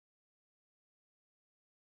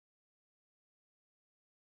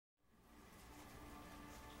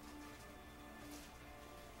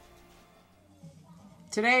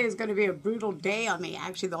Today is going to be a brutal day on me.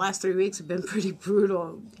 Actually, the last 3 weeks have been pretty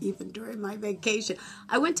brutal, even during my vacation.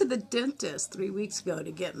 I went to the dentist 3 weeks ago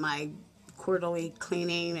to get my quarterly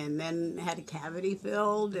cleaning and then had a cavity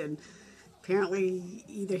filled, and apparently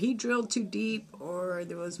either he drilled too deep or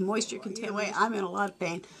there was moisture contamination. I'm in a lot of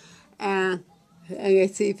pain. And I'm going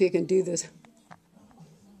to see if you can do this.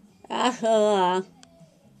 It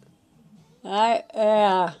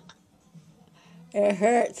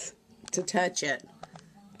hurts to touch it.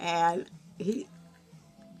 And he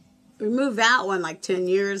removed that one like 10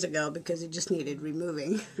 years ago because it just needed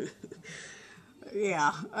removing.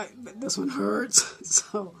 But this one hurts.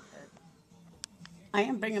 So I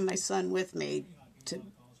am bringing my son with me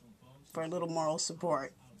for a little moral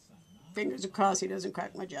support. Fingers crossed he doesn't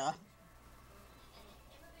crack my jaw.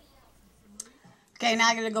 Okay, now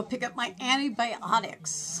I'm going to go pick up my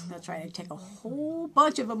antibiotics. That's right, I take a whole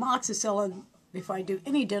bunch of amoxicillin before I do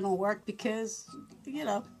any dental work because,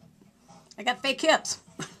 I got fake hips.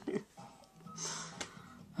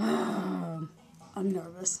 I'm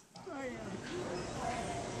nervous.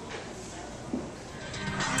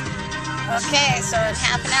 Okay, so in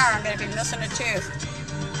half an hour I'm going to be missing a tooth.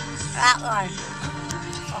 That line.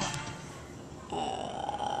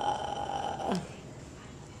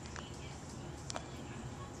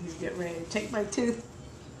 He's getting ready to take my tooth.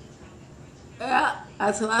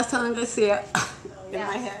 That's the last time I'm going to see it. In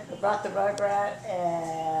my head. I brought the Rugrat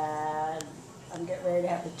and I'm getting ready to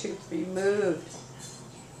have the tooth removed.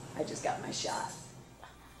 I just got my shot.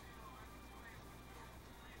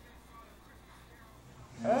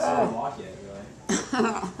 Don't walk yet, really.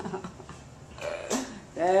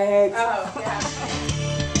 Thanks. Oh, yeah.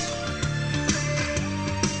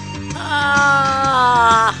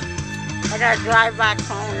 I gotta drive back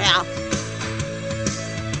home now.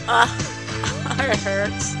 It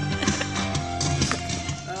hurts.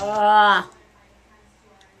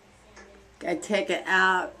 Gotta take it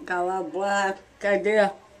out. Got a lot of blood. Gotta do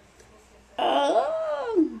it.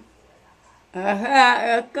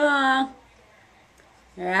 It's gone.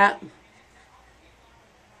 Yeah.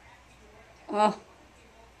 Oh.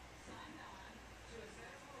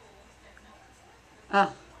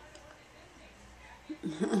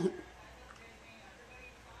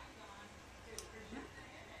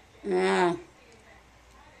 Yeah.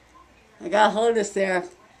 I gotta hold this there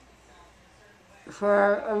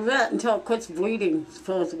for a bit until it quits bleeding,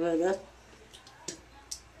 supposedly, I guess.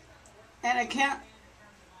 And I can't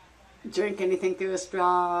drink anything through a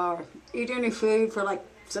straw or eat any food for like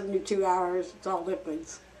 72 hours. It's all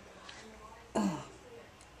liquids.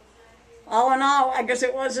 All in all, I guess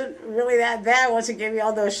it wasn't really that bad once it gave me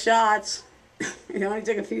all those shots. It only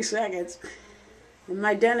took a few seconds. And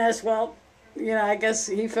my dentist, well, I guess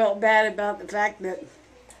he felt bad about the fact that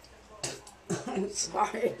I'm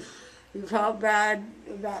sorry. He felt bad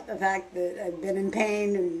about the fact that I've been in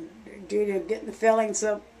pain and due to getting the filling,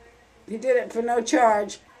 so he did it for no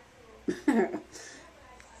charge.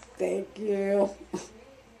 Thank you.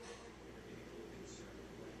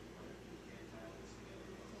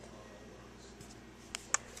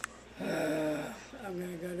 I'm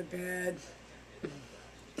gonna go to bed.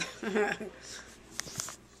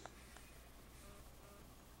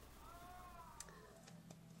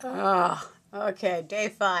 Okay, day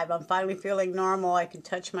 5. I'm finally feeling normal. I can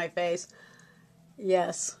touch my face.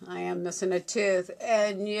 Yes, I am missing a tooth.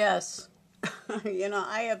 And yes,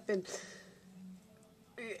 I have been,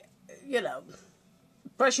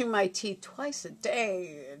 brushing my teeth twice a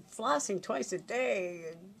day, and flossing twice a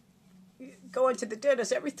day, and going to the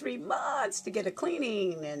dentist every 3 months to get a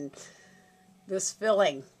cleaning, and this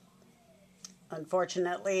filling,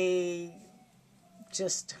 unfortunately,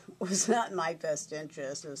 just was not in my best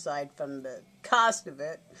interest. Aside from the cost of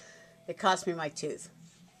it, it cost me my tooth.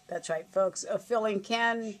 That's right, folks. A filling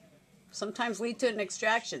can sometimes lead to an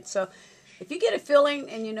extraction. So if you get a filling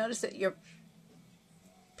and you notice that your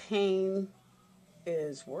pain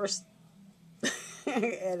is worse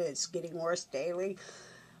and it's getting worse daily,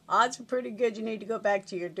 odds are pretty good you need to go back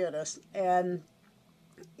to your dentist. And,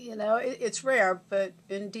 it's rare, but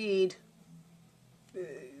indeed,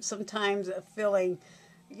 sometimes a filling,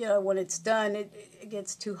 when it's done, it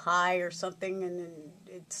gets too high or something, and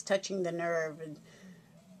it's touching the nerve,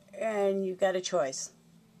 and you've got a choice.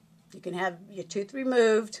 You can have your tooth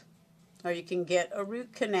removed, or you can get a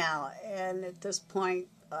root canal. And at this point,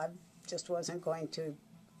 I just wasn't going to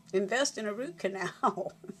invest in a root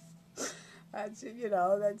canal. That's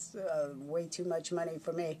way too much money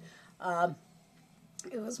for me.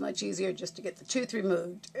 It was much easier just to get the tooth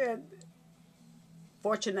removed. And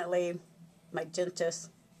fortunately, my dentist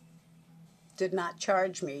did not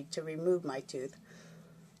charge me to remove my tooth.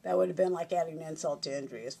 That would have been like adding insult to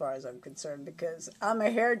injury as far as I'm concerned, because I'm a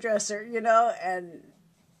hairdresser, you know, and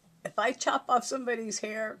if I chop off somebody's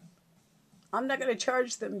hair, I'm not going to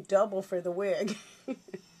charge them double for the wig,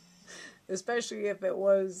 especially if it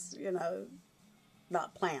was, you know,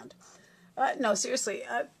 not planned. No, seriously,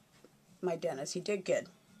 my dentist, he did good.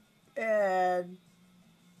 And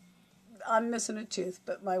I'm missing a tooth,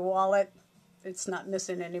 but my wallet, it's not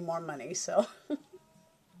missing any more money, so.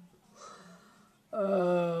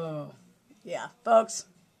 Oh, yeah, folks,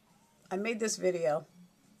 I made this video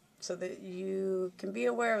so that you can be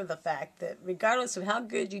aware of the fact that regardless of how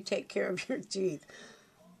good you take care of your teeth,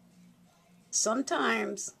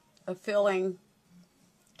 sometimes a filling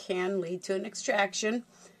can lead to an extraction.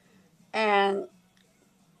 And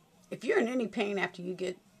if you're in any pain after you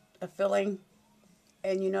get a filling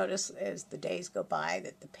and you notice as the days go by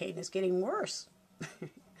that the pain is getting worse,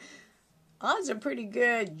 odds are pretty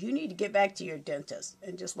good you need to get back to your dentist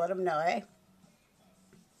and just let them know, hey,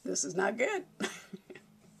 this is not good.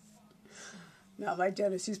 Now, my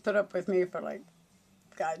dentist, he's put up with me for like,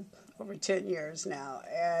 God, over 10 years now.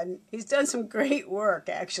 And he's done some great work,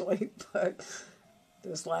 actually. But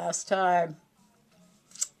this last time,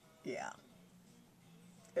 yeah,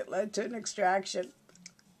 it led to an extraction.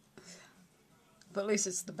 But at least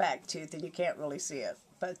it's the back tooth and you can't really see it.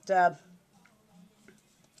 But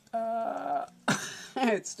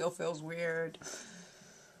it still feels weird.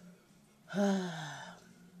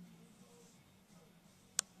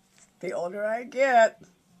 The older I get,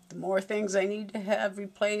 the more things I need to have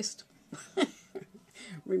replaced,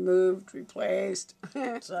 removed, replaced.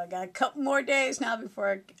 So I got a couple more days now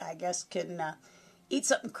before I guess can eat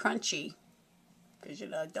something crunchy, because you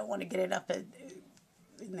know I don't want to get it up in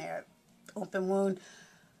there, open wound.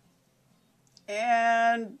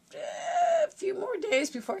 And a few more days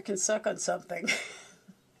before I can suck on something.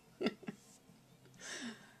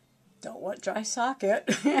 Don't want dry socket.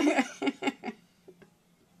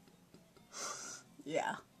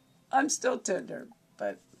 Yeah, I'm still tender,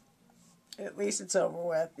 but at least it's over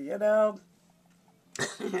with, you know.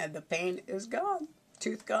 And the pain is gone.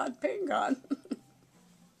 Tooth gone, pain gone.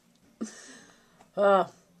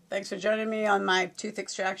 Thanks for joining me on my tooth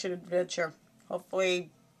extraction adventure. Hopefully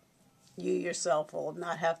you yourself will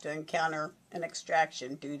not have to encounter an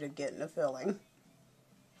extraction due to getting a filling.